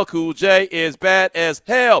 LL Cool J is bad as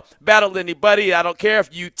hell. Battle anybody. I don't care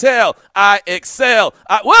if you tell. I excel.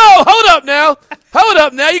 Whoa, hold up now. Hold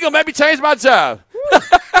up now. You're going to make me change my job.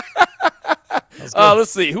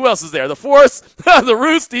 Let's see. Who else is there? The Force, the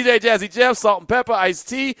Roots, DJ Jazzy Jeff, Salt and Pepper,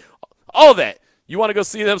 Ice-T, all that. You want to go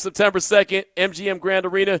see them September 2nd, MGM Grand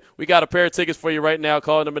Arena. We got a pair of tickets for you right now.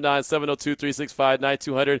 Call number 9,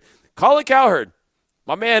 702-365-9200. Colin Cowherd.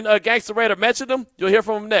 My man, Gangster Raider, mentioned him. You'll hear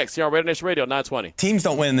from him next here on Raider Nation Radio, 920. Teams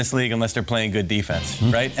don't win in this league unless they're playing good defense,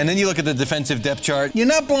 right? And then you look at the defensive depth chart. You're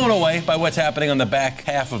not blown away by what's happening on the back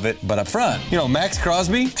half of it, but up front. You know, Max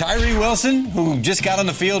Crosby, Tyree Wilson, who just got on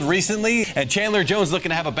the field recently, and Chandler Jones looking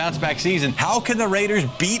to have a bounce-back season. How can the Raiders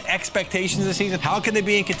beat expectations this season? How can they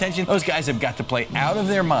be in contention? Those guys have got to play out of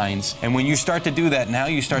their minds, and when you start to do that, now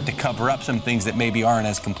you start to cover up some things that maybe aren't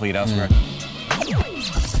as complete elsewhere.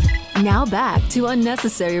 Now back to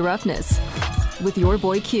Unnecessary Roughness with your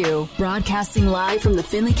boy Q, broadcasting live from the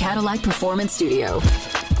Finley Cadillac Performance Studio.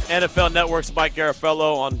 NFL Network's Mike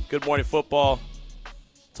Garafolo on Good Morning Football.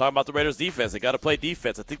 Talking about the Raiders' defense. They got to play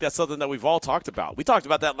defense. I think that's something that we've all talked about. We talked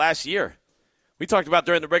about that last year. We talked about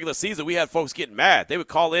during the regular season, we had folks getting mad. They would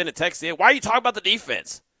call in and text in, why are you talking about the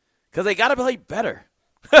defense? Because they got to play better.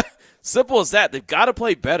 Simple as that. They've got to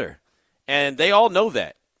play better. And they all know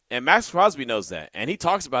that. And Max Crosby knows that, and he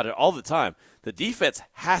talks about it all the time. The defense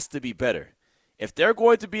has to be better. If they're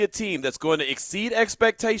going to be a team that's going to exceed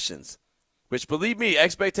expectations, which, believe me,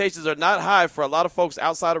 expectations are not high for a lot of folks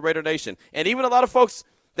outside of Raider Nation, and even a lot of folks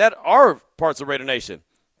that are parts of Raider Nation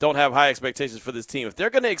don't have high expectations for this team. If they're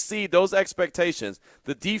going to exceed those expectations,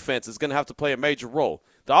 the defense is going to have to play a major role.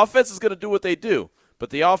 The offense is going to do what they do, but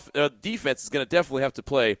the defense is going to definitely have to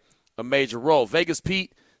play a major role. Vegas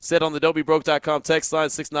Pete said on the dobebroke.com text line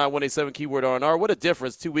 69187 keyword R&R, what a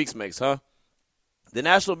difference 2 weeks makes, huh? The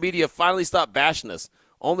national media finally stopped bashing us.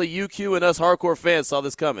 Only UQ and us hardcore fans saw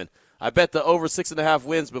this coming. I bet the over 6.5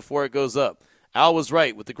 wins before it goes up. Al was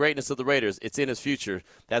right with the greatness of the Raiders. It's in his future.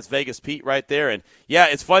 That's Vegas Pete right there. And, yeah,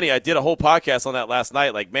 it's funny. I did a whole podcast on that last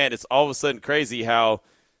night. Like, man, it's all of a sudden crazy how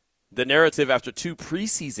the narrative after 2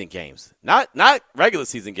 preseason games, not regular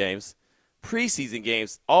season games, preseason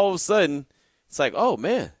games, all of a sudden – it's like, oh,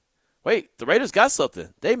 man, wait, the Raiders got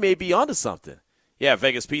something. They may be onto something. Yeah,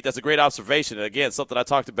 Vegas Pete, that's a great observation. And, again, something I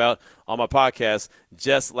talked about on my podcast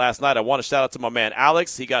just last night. I want to shout out to my man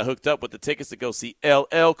Alex. He got hooked up with the tickets to go see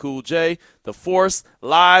LL Cool J, The Force,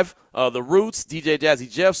 Live, The Roots, DJ Jazzy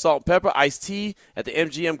Jeff, Salt and Pepper, Ice-T at the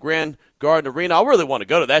MGM Grand Garden Arena. I really want to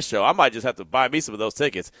go to that show. I might just have to buy me some of those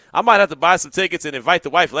tickets. I might have to buy some tickets and invite the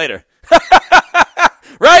wife later.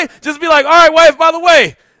 Right? Just be like, all right, wife, by the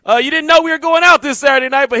way, you didn't know we were going out this Saturday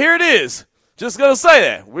night, but here it is. Just going to say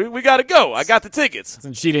that. We got to go. I got the tickets.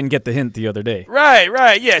 Since she didn't get the hint the other day.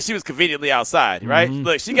 Right. Yeah, she was conveniently outside, right? Mm-hmm.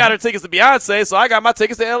 Look, she got her tickets to Beyonce, so I got my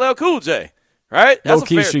tickets to LL Cool J, right?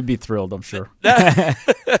 Low-key, she'd be thrilled, I'm sure.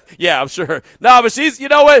 Yeah, I'm sure. No, but she's, you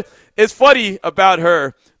know what? It's funny about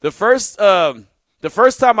her. The first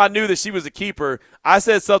time I knew that she was a keeper, I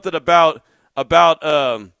said something about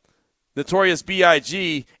Notorious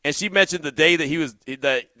B.I.G., and she mentioned the day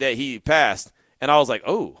that he passed, and I was like,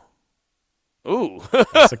 ooh,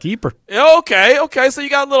 that's a keeper. Okay, so you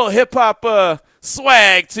got a little hip hop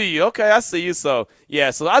swag to you. Okay, I see you. So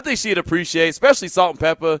yeah, so I think she'd appreciate, especially Salt and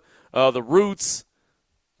Pepper, the Roots,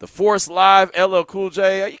 the Force Live, LL Cool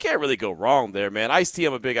J. You can't really go wrong there, man. Ice-T,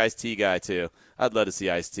 I'm a big Ice-T guy too. I'd love to see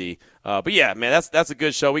Ice-T. But, yeah, man, that's a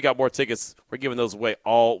good show. We got more tickets. We're giving those away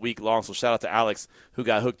all week long, so shout out to Alex who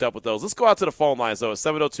got hooked up with those. Let's go out to the phone lines, though. It's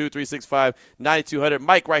 702-365-9200.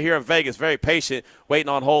 Mike right here in Vegas, very patient, waiting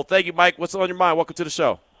on hold. Thank you, Mike. What's on your mind? Welcome to the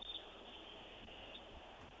show.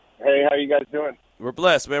 Hey, how you guys doing? We're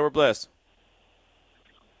blessed, man. We're blessed.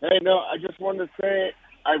 Hey, no, I just wanted to say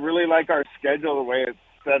I really like our schedule, the way it's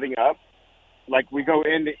setting up. Like, we go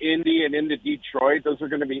into Indy and into Detroit. Those are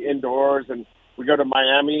going to be indoors. And we go to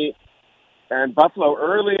Miami and Buffalo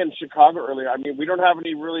early and Chicago early. I mean, we don't have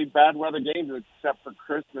any really bad weather games except for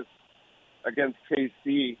Christmas against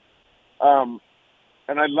KC. And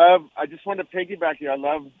I just want to piggyback you. I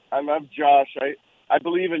love Josh. I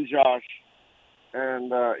believe in Josh.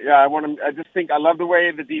 And, I love the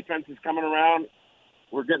way the defense is coming around.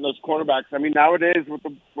 We're getting those quarterbacks. I mean, nowadays with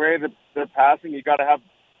the way that they're passing, you got to have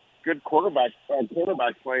good quarterbacks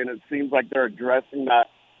play, and it seems like they're addressing that.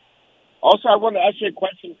 Also, I want to ask you a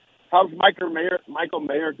question. How's Michael Mayer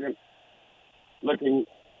looking?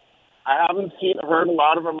 I haven't heard a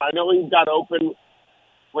lot of him. I know he got open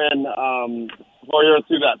when Hoyer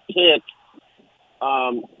threw that pick.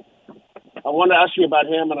 I want to ask you about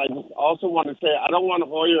him, and I just also want to say I don't want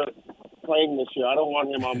Hoyer playing this year. I don't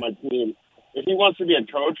want him on my team. If he wants to be a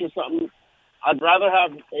coach or something, I'd rather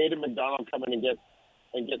have Aiden McDonald come in and get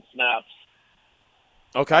snaps.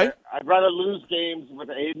 Okay. I'd rather lose games with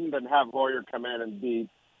Aiden than have Hoyer come in and be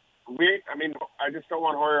weird. I mean, I just don't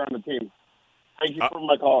want Hoyer on the team. Thank you for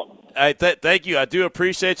my call. Thank you. I do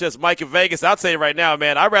appreciate you. It's Mike in Vegas. I'll tell you right now,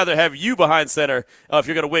 man, I'd rather have you behind center if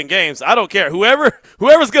you're going to win games. I don't care.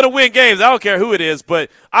 Whoever's going to win games, I don't care who it is.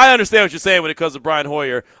 But I understand what you're saying when it comes to Brian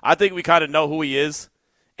Hoyer. I think we kind of know who he is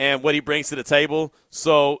and what he brings to the table.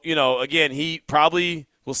 So, again, he probably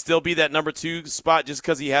will still be that number 2 spot just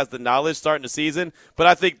because he has the knowledge starting the season. But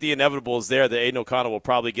I think the inevitable is there that Aiden O'Connell will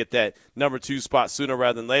probably get that number 2 spot sooner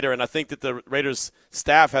rather than later. And I think that the Raiders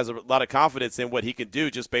staff has a lot of confidence in what he can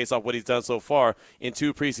do just based off what he's done so far in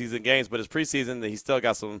 2 preseason games. But his preseason, he's still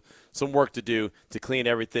got some work to do to clean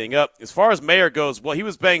everything up. As far as Mayer goes, well, he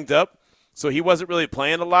was banged up, so he wasn't really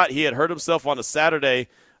playing a lot. He had hurt himself on a Saturday,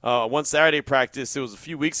 one Saturday practice. It was a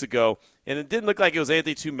few weeks ago. And it didn't look like it was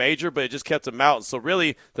anything too major, but it just kept him out. And so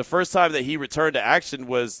really the first time that he returned to action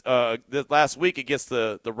was this last week against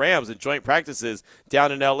the Rams in joint practices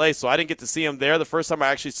down in L.A. So I didn't get to see him there. The first time I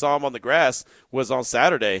actually saw him on the grass was on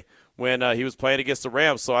Saturday when he was playing against the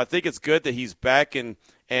Rams. So I think it's good that he's back and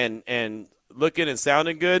looking and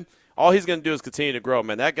sounding good. All he's going to do is continue to grow,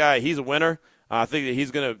 man. That guy, he's a winner. I think that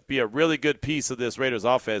he's going to be a really good piece of this Raiders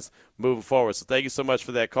offense moving forward. So thank you so much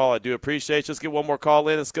for that call. I do appreciate you. Let's get one more call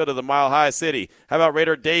in. Let's go to the Mile High City. How about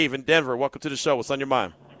Raider Dave in Denver? Welcome to the show. What's on your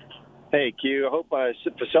mind? Hey, Q. I hope the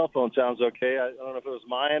cell phone sounds okay. I don't know if it was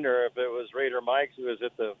mine or if it was Raider Mike's, who was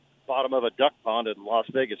at the bottom of a duck pond at Las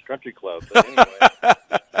Vegas Country Club. But anyway.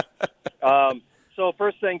 So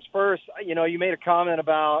first things first, you made a comment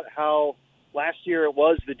about how last year it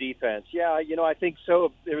was the defense. Yeah, I think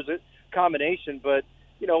so. There was a combination, but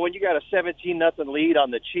when you got a 17-0 lead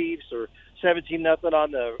on the Chiefs or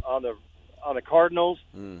 17-0 on the Cardinals,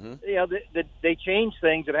 they change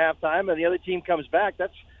things at halftime, and the other team comes back.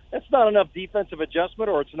 That's not enough defensive adjustment,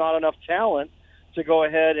 or it's not enough talent to go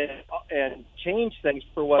ahead and change things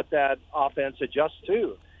for what that offense adjusts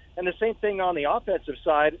to. And the same thing on the offensive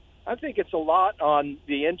side. I think it's a lot on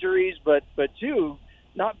the injuries, but too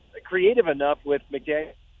not creative enough with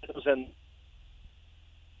McDaniels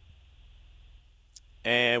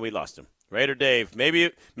and we lost him. Raider Dave,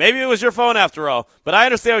 maybe it was your phone after all, but I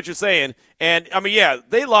understand what you're saying. And I mean, yeah,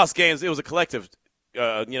 they lost games. It was a collective,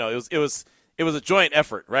 it was a joint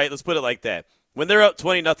effort, right? Let's put it like that. When they're up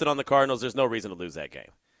 20-0 on the Cardinals, there's no reason to lose that game.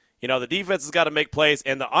 The defense has got to make plays,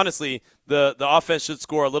 and honestly, the offense should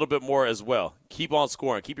score a little bit more as well. Keep on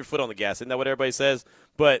scoring. Keep your foot on the gas. Isn't that what everybody says?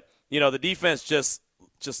 But the defense just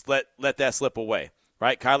let that slip away,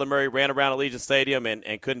 right? Kyler Murray ran around Allegiant Stadium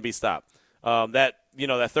and couldn't be stopped. That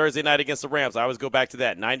Thursday night against the Rams, I always go back to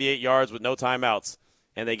that. 98 yards with no timeouts,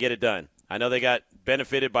 and they get it done. I know they got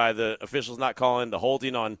benefited by the officials not calling the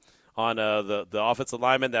holding on the offensive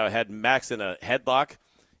lineman that had Max in a headlock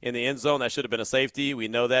in the end zone. That should have been a safety. We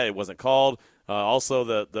know that. It wasn't called.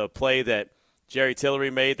 Also, the play that Jerry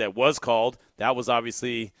Tillery made that was called, that was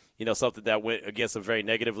obviously something that went against him very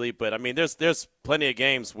negatively. But, I mean, there's plenty of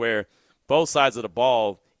games where both sides of the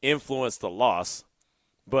ball influence the loss.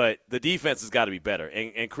 But the defense has got to be better.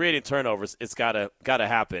 And creating turnovers, it's got to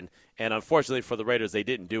happen. And unfortunately for the Raiders, they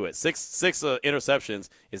didn't do it. Six interceptions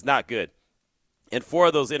is not good. And 4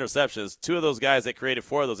 of those interceptions, 2 of those guys that created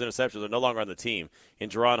 4 of those interceptions are no longer on the team, in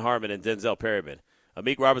Jerron Harmon and Denzel Perryman.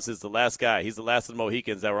 Amik Robertson's the last guy. He's the last of the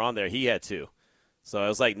Mohicans that were on there. He had 2. So it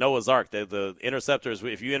was like Noah's Ark. The interceptors,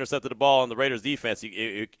 if you intercepted the ball on the Raiders defense,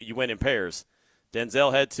 you went in pairs.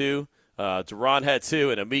 Denzel had 2, Duron had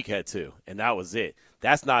 2, and Amik had 2, and that was it.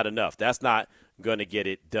 That's not enough. That's not going to get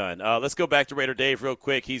it done. Let's go back to Raider Dave real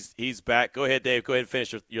quick. He's back. Go ahead, Dave. Go ahead and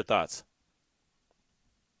finish your thoughts.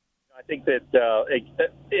 I think that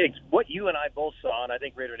what you and I both saw, and I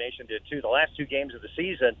think Raider Nation did too, the last 2 games of the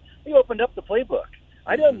season, he opened up the playbook.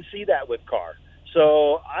 I didn't see that with Carr.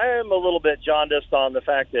 So I'm a little bit jaundiced on the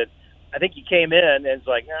fact that I think he came in and it's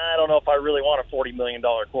like, I don't know if I really want a $40 million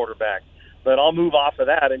quarterback. But I'll move off of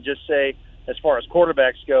that and just say, as far as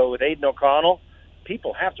quarterbacks go, with Aiden O'Connell,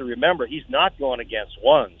 people have to remember he's not going against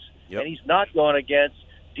ones. Yep. And he's not going against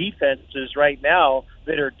defenses right now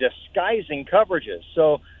that are disguising coverages.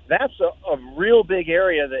 So that's a real big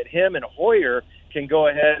area that him and Hoyer can go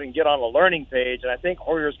ahead and get on a learning page, and I think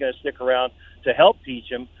Hoyer's going to stick around to help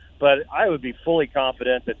teach him. But I would be fully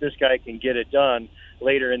confident that this guy can get it done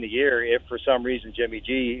later in the year if for some reason Jimmy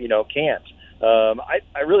G, can't.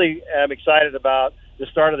 I really am excited about the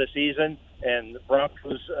start of the season and the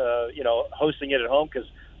Broncos, hosting it at home because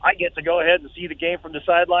I get to go ahead and see the game from the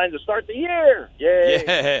sideline to start the year. Yay!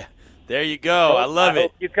 Yeah. There you go. I love it. I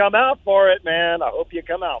hope you come out for it, man. I hope you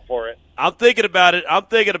come out for it. I'm thinking about it.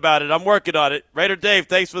 I'm working on it. Raider Dave,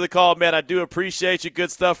 thanks for the call, man. I do appreciate you.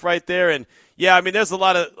 Good stuff right there. And, yeah, I mean, there's a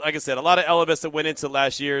lot of elements that went into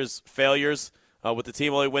last year's failures. With the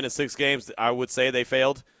team only winning 6 games, I would say they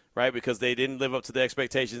failed, right, because they didn't live up to the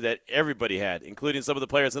expectations that everybody had, including some of the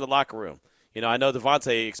players in the locker room. I know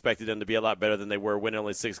Devontae expected them to be a lot better than they were, winning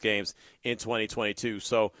only 6 games in 2022.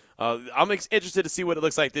 So I'm interested to see what it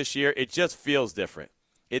looks like this year. It just feels different.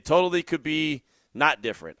 It totally could be not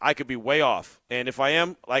different. I could be way off. And if I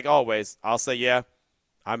am, like always, I'll say, yeah,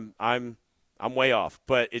 I'm way off.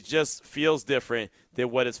 But it just feels different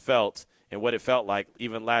than what it's felt and what it felt like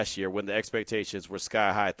even last year when the expectations were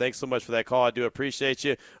sky high. Thanks so much for that call. I do appreciate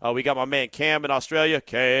you. We got my man Cam in Australia.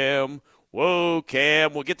 Cam. Whoa,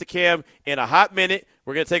 Cam. We'll get to Cam in a hot minute.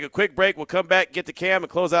 We're going to take a quick break. We'll come back, get to Cam, and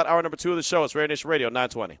close out hour number 2 of the show. It's Raider Nation Radio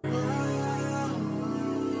 920.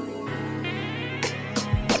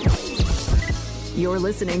 You're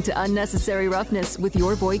listening to Unnecessary Roughness with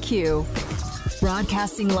your boy Q.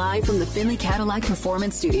 Broadcasting live from the Finley Cadillac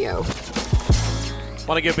Performance Studio.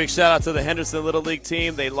 Want to give a big shout out to the Henderson Little League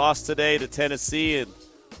team. They lost today to Tennessee in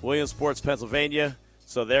Williamsport, Pennsylvania.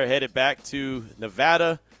 So they're headed back to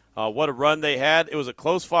Nevada. What a run they had. It was a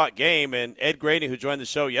close-fought game, and Ed Graney, who joined the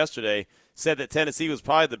show yesterday, said that Tennessee was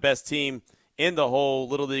probably the best team in the whole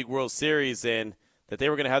Little League World Series and that they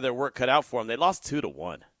were going to have their work cut out for them. They lost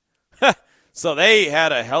 2-1. So they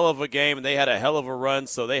had a hell of a game, and they had a hell of a run,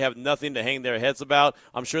 so they have nothing to hang their heads about.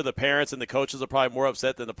 I'm sure the parents and the coaches are probably more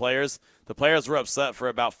upset than the players. The players were upset for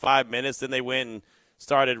about 5 minutes. Then they went and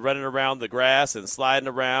started running around the grass and sliding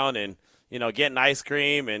around and, getting ice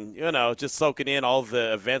cream and, just soaking in all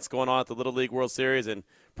the events going on at the Little League World Series and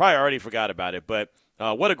probably already forgot about it. But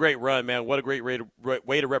what a great run, man. What a great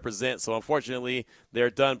way to represent. So, unfortunately, they're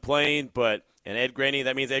done playing. And Ed Graney,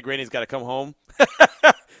 that means Ed Graney's got to come home.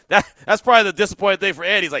 That's probably the disappointing thing for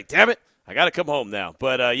Ed. He's like, damn it, I got to come home now.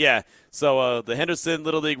 But, yeah, so the Henderson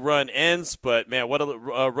Little League run ends. But, man, what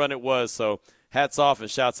a run it was. So hats off and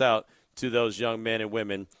shouts out to those young men and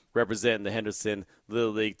women representing the Henderson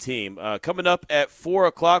Little League team. Coming up at 4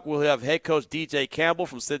 o'clock, we'll have head coach DJ Campbell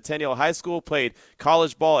from Centennial High School, played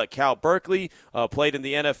college ball at Cal Berkeley, played in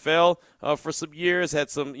the NFL for some years, had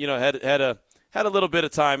some, had a little bit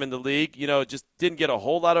of time in the league, just didn't get a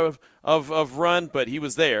whole lot of run, but he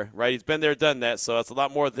was there, right? He's been there, done that, so that's a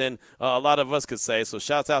lot more than a lot of us could say. So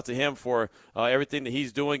shouts out to him for everything that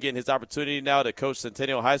he's doing, getting his opportunity now to coach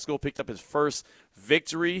Centennial High School, picked up his first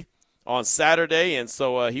victory on Saturday, and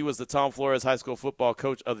so he was the Tom Flores High School Football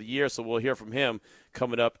Coach of the Year, so we'll hear from him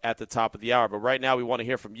coming up at the top of the hour. But right now we want to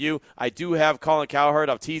hear from you. I do have Colin Cowherd.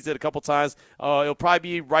 I've teased it a couple times. It'll probably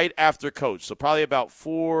be right after Coach, so probably about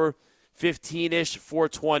 4:15-ish,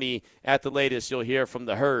 4:20 at the latest. You'll hear from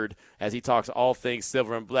the herd as he talks all things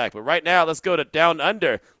silver and black. But right now, let's go to Down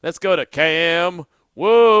Under. Let's go to Cam.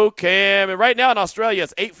 Whoa, Cam. And right now in Australia,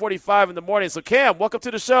 it's 8:45 in the morning. So, Cam, welcome to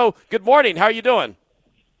the show. Good morning. How are you doing?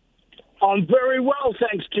 I'm very well,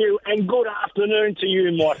 thanks, Q, and good afternoon to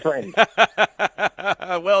you, my friend.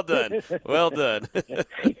 Well done. Well done. Hey,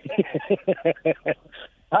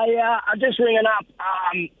 I'm just ringing up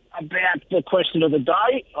about the question of the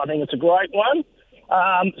day. I think it's a great one.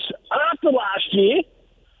 After last year,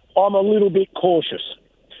 I'm a little bit cautious.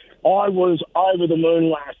 I was over the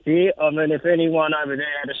moon last year. I mean, if anyone over there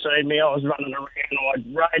had seen me, I was running around. I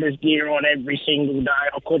had Raiders gear on every single day.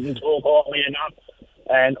 I couldn't talk highly enough.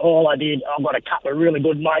 And all I did, I've got a couple of really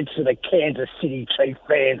good mates that are Kansas City Chiefs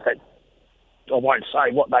fans that I won't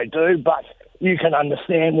say what they do, but you can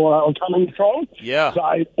understand where I'm coming from. Yeah.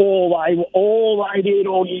 So all they did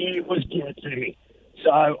all year was give it to me.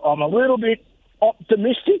 So I'm a little bit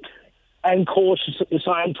optimistic and cautious at the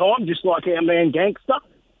same time, just like our man Gangster.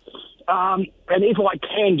 And if I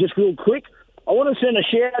can, just real quick, I want to send a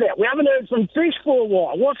shout out. We haven't heard from Fish for a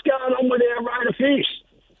while. What's going on with our Raider Fish?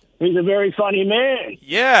 He's a very funny man.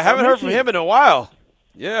 Yeah, haven't heard from him in a while.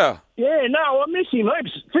 Yeah. Yeah, no, I miss him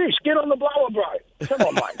heaps. Fish, get on the blower, bro. Come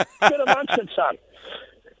on, mate. Get amongst it, son.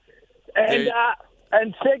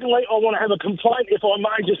 And secondly, I want to have a complaint, if I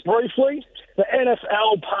may, just briefly. The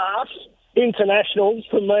NFL pass international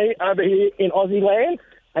for me over here in Aussie land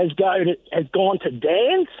has gone to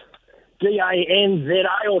Dan's,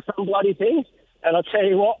 DANZA or some bloody thing. And I tell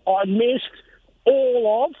you what, I missed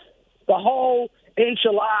all of the whole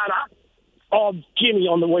enchilada of Jimmy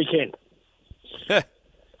on the weekend. Gotcha.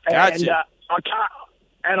 And I can't.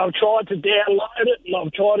 And I've tried to download it, and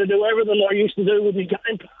I've tried to do everything I used to do with my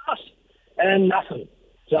Game Pass, and nothing.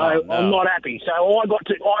 So no. I'm not happy. So I got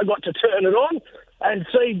to turn it on and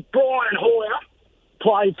see Brian Hoyer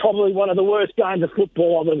play probably one of the worst games of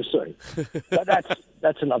football I've ever seen. But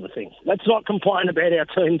that's another thing. Let's not complain about our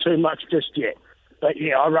team too much just yet. But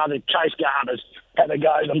yeah, I'd rather Chase Gardner's have a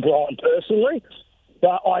go than Brian personally.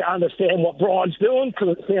 But I understand what Brian's doing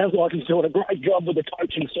because it sounds like he's doing a great job with the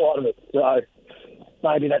coaching side of it. So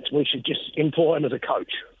maybe we should just employ him as a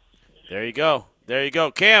coach. There you go. There you go.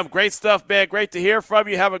 Cam, great stuff, man. Great to hear from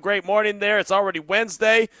you. Have a great morning there. It's already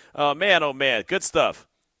Wednesday. Man, oh, man. Good stuff.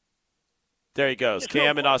 There he goes.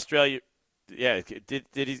 Cam in Australia. Yeah,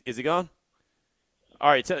 is he gone? All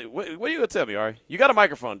right, what are you going to tell me, Ari? You got a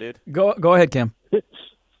microphone, dude. Go ahead, Cam.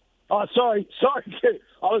 Oh, sorry.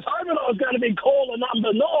 I was hoping I was going to be caller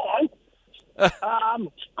number 9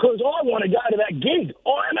 because I want to go to that gig.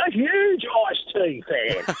 I am a huge Ice-T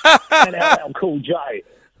fan and LL Cool J.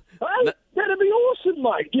 Hey, that'd be awesome,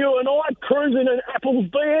 mate. You and I cruising in Apple's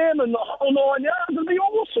BM and the whole 9 yards would be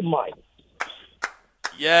awesome, mate.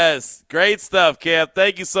 Yes, great stuff, Cam.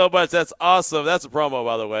 Thank you so much. That's awesome. That's a promo,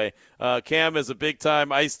 by the way. Cam is a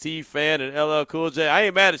big-time Ice-T fan and LL Cool J. I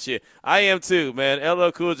ain't mad at you. I am too, man.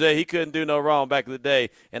 LL Cool J, he couldn't do no wrong back in the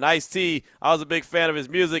day. And Ice-T, I was a big fan of his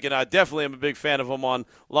music, and I definitely am a big fan of him on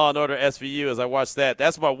Law & Order SVU as I watch that.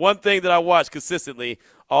 That's my one thing that I watch consistently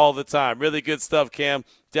all the time. Really good stuff, Cam.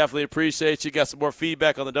 Definitely appreciate you. Got some more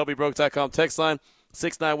feedback on the WBroke.com text line.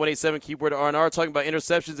 69187, keyword R&R, talking about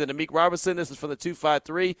interceptions and Amik Robertson. This is from the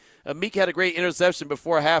 253. Amik had a great interception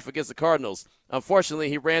before half against the Cardinals. Unfortunately,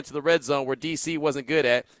 he ran to the red zone where DC wasn't good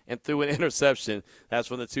at and threw an interception. That's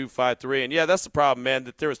from the 253. And, yeah, that's the problem, man,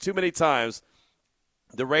 that there was too many times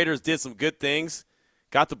the Raiders did some good things,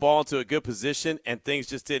 got the ball into a good position, and things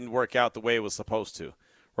just didn't work out the way it was supposed to.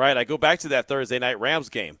 Right? I go back to that Thursday night Rams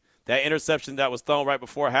game. That interception that was thrown right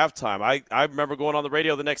before halftime. I remember going on the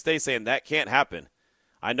radio the next day saying that can't happen.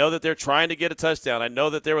 I know that they're trying to get a touchdown. I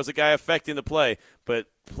know that there was a guy affecting the play, but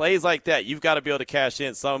plays like that, you've got to be able to cash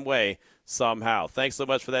in some way, somehow. Thanks so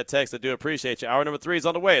much for that text. I do appreciate you. Hour number 3 is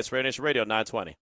on the way. It's Radio Nation Radio 920.